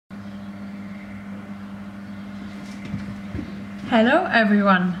Hello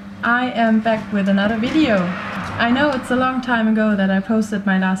everyone! I am back with another video. I know it's a long time ago that I posted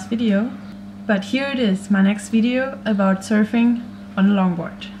my last video, but here it is, my next video about surfing on a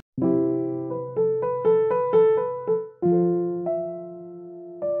longboard.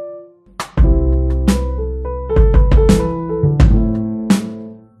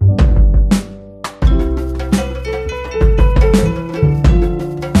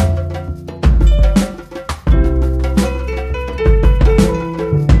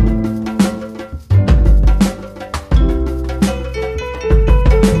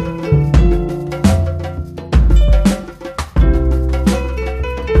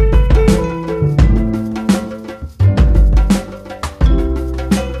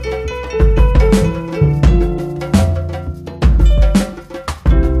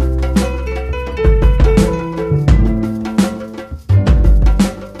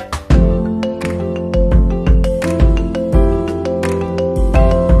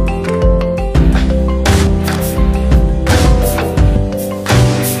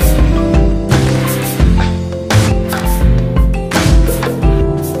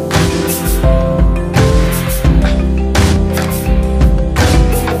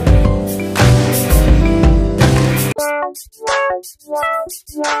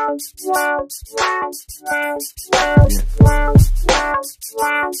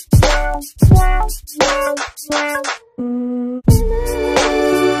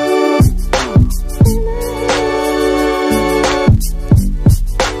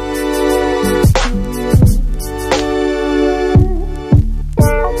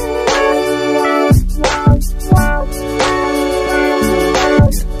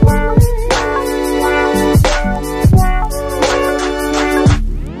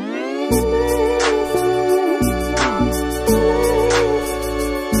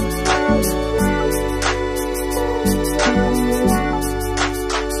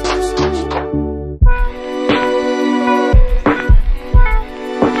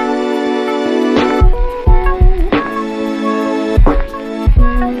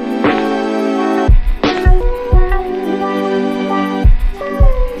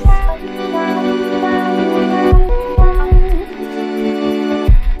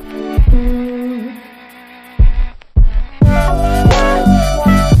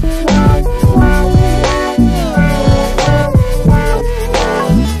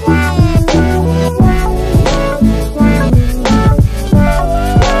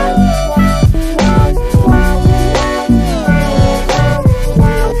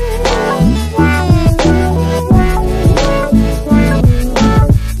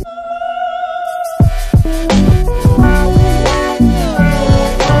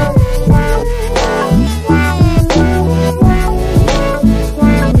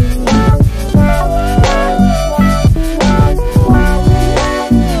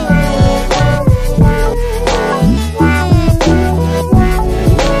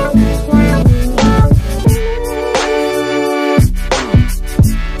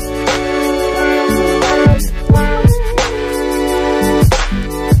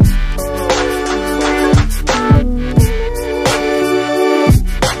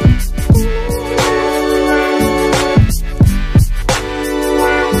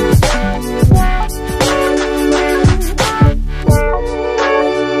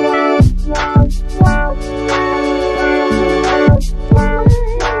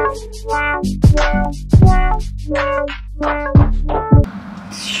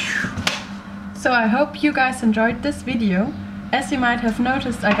 So I hope you guys enjoyed this video. As you might have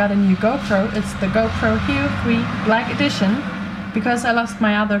noticed, I got a new GoPro. It's the GoPro Hero 3 Black Edition, because I lost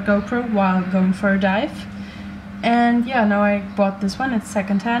my other GoPro while going for a dive. And yeah, now I bought this one, it's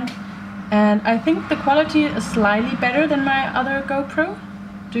secondhand. And I think the quality is slightly better than my other GoPro.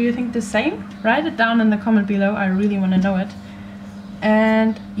 Do you think the same? Write it down in the comment below, I really want to know it.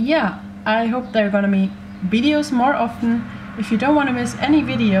 And yeah, I hope there are gonna be videos more often. If you don't want to miss any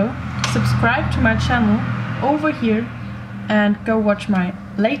video, subscribe to my channel over here and go watch my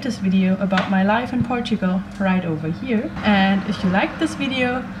latest video about my life in Portugal right over here. And if you like this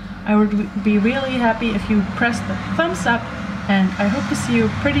video, I would be really happy if you press the thumbs up, and I hope to see you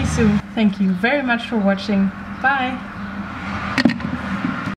pretty soon. Thank you very much for watching. Bye!